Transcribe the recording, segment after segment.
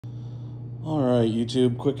All right,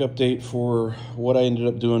 YouTube, quick update for what I ended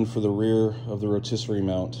up doing for the rear of the rotisserie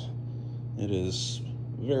mount. It is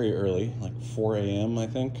very early, like 4 a.m. I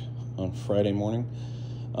think, on Friday morning.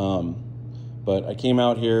 But I came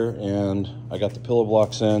out here and I got the pillow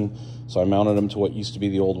blocks in, so I mounted them to what used to be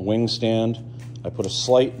the old wing stand. I put a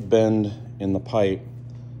slight bend in the pipe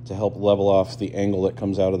to help level off the angle that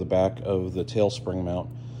comes out of the back of the tail spring mount.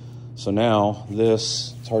 So now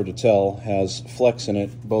this, it's hard to tell, has flex in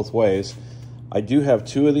it both ways. I do have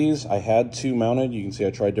two of these. I had two mounted. You can see I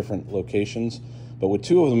tried different locations, but with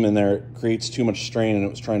two of them in there, it creates too much strain and it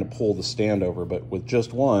was trying to pull the stand over. But with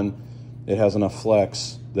just one, it has enough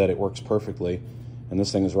flex that it works perfectly. And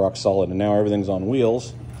this thing is rock solid. And now everything's on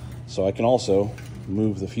wheels, so I can also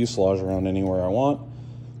move the fuselage around anywhere I want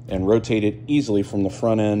and rotate it easily from the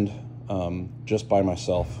front end just by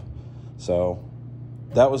myself. So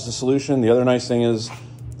that was the solution. The other nice thing is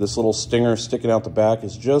this little stinger sticking out the back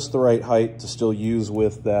is just the right height to still use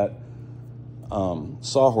with that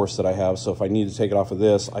sawhorse that I have. So if I need to take it off of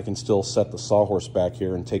this, I can still set the sawhorse back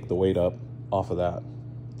here and take the weight up off of that.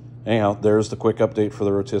 Anyhow, there's the quick update for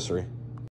the rotisserie.